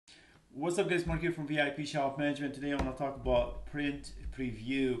What's up guys, Mark here from VIP Shop Management. Today I want to talk about print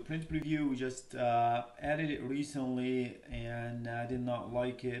preview. Print preview, we just added it recently and I did not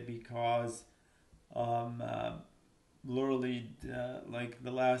like it because um, uh, literally like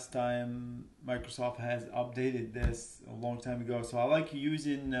the last time Microsoft has updated this a long time ago. So I like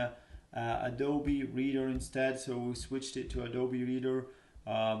using Adobe Reader instead, so we switched it to Adobe Reader,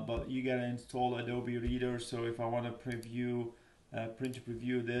 but you gotta install Adobe Reader. So if I want to print to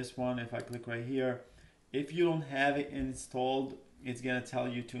preview this one, if I click right here, if you don't have it installed, it's gonna tell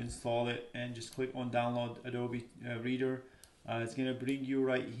you to install it and just click on download Adobe Reader. It's gonna bring you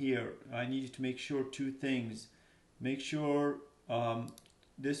right here. I need you to make sure two things. Make sure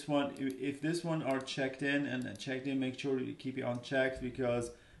this one, if this one are checked in and checked in, make sure you keep it unchecked,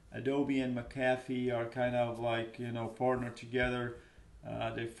 because Adobe and McAfee are kind of like, partner together.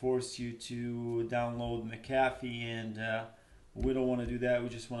 They force you to download McAfee, and we don't want to do that. We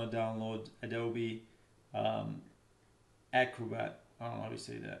just want to download Adobe um, Acrobat. I don't know how you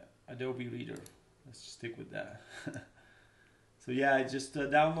say that. Adobe Reader. Let's just stick with that. So yeah, I just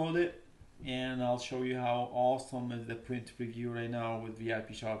download it, and I'll show you how awesome is the print preview right now with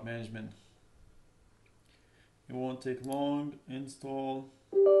VIP Shop Management. It won't take long. Install.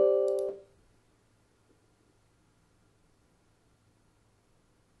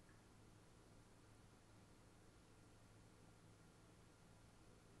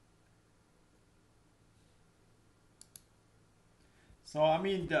 So I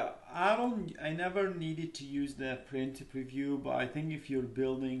mean, I never needed to use the print preview, but I think if you're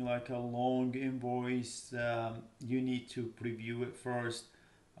building like a long invoice, you need to preview it first,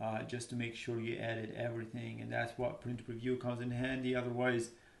 just to make sure you added everything, and that's what print preview comes in handy.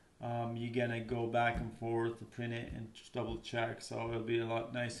 Otherwise, you're gonna go back and forth to print it and just double check. So it'll be a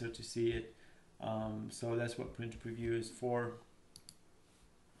lot nicer to see it. So that's what print preview is for.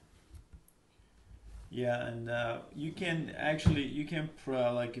 Yeah, and you can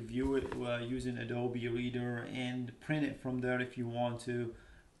like view it using Adobe Reader and print it from there if you want to.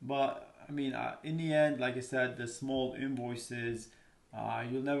 But I mean, in the end, like I said, the small invoices,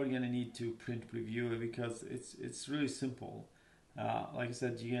 you're never gonna need to print preview it because it's really simple. Like I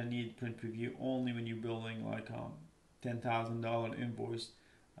said, you're gonna need print preview only when you're building like $10,000 invoice.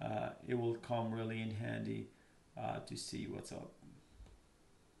 It will come really in handy to see what's up.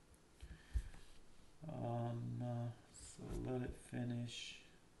 So let it finish.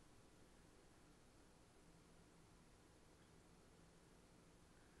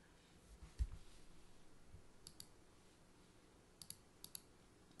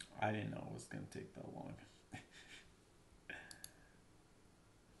 I didn't know it was gonna take that long.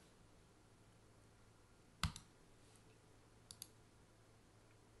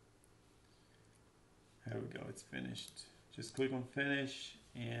 There we go, it's finished. Just click on finish,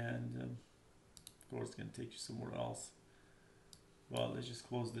 and of course it's gonna take you somewhere else. Well, let's just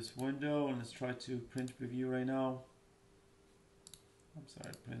close this window and let's try to print preview right now. I'm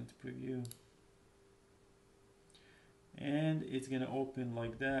sorry, print preview. And it's gonna open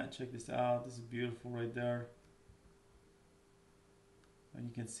like that. Check this out. This is beautiful right there. And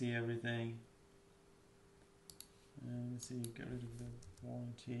you can see everything. And let's see, get rid of the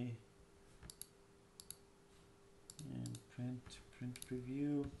warranty. And print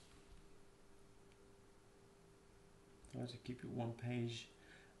preview. Try to keep it one page.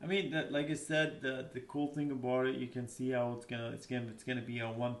 I mean, that, like I said, the cool thing about it, you can see how it's gonna be a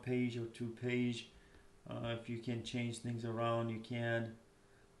one page or two page. If you can change things around, you can.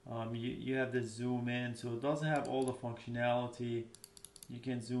 You have the zoom in, so it does have all the functionality. You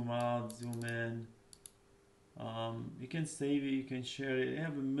can zoom out, zoom in. You can save it, you can share it. They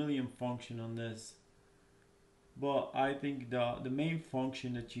have a million function on this. But I think the main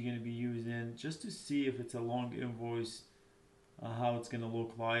function that you're going to be using, just to see if it's a long invoice, how it's going to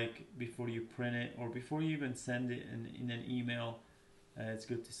look like before you print it or before you even send it in an email. It's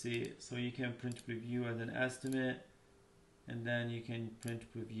good to see it. So you can print preview as an estimate, and then you can print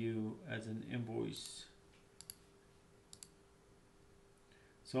preview as an invoice.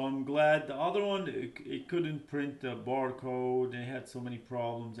 So I'm glad. The other one, it couldn't print the barcode. It had so many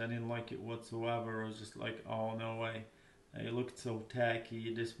problems. I didn't like it whatsoever. I was just like, oh, no way. It looked so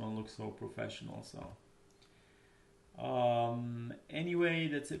tacky. This one looks so professional. So anyway,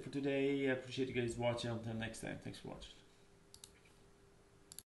 that's it for today. I appreciate you guys watching. Until next time, thanks for watching.